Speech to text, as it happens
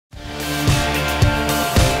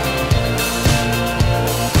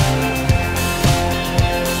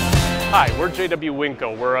Hi, we're JW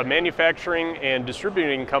Winco. We're a manufacturing and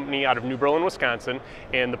distributing company out of New Berlin, Wisconsin,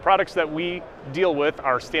 and the products that we deal with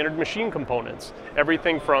are standard machine components.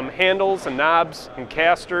 Everything from handles and knobs and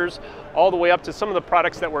casters, all the way up to some of the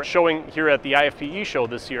products that we're showing here at the IFPE show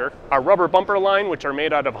this year. Our rubber bumper line, which are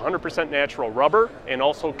made out of 100% natural rubber and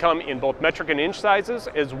also come in both metric and inch sizes,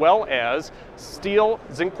 as well as steel,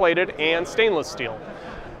 zinc plated, and stainless steel.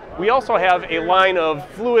 We also have a line of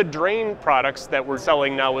fluid drain products that we're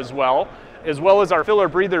selling now as well as our filler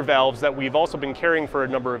breather valves that we've also been carrying for a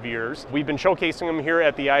number of years. We've been showcasing them here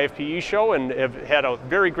at the IFPE show and have had a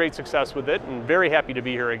very great success with it, and very happy to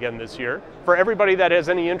be here again this year. For everybody that has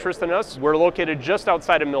any interest in us, we're located just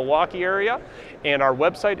outside of Milwaukee area, and our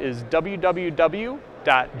website is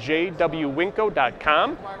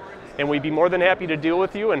www.jwwinco.com, and we'd be more than happy to deal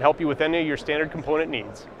with you and help you with any of your standard component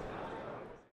needs.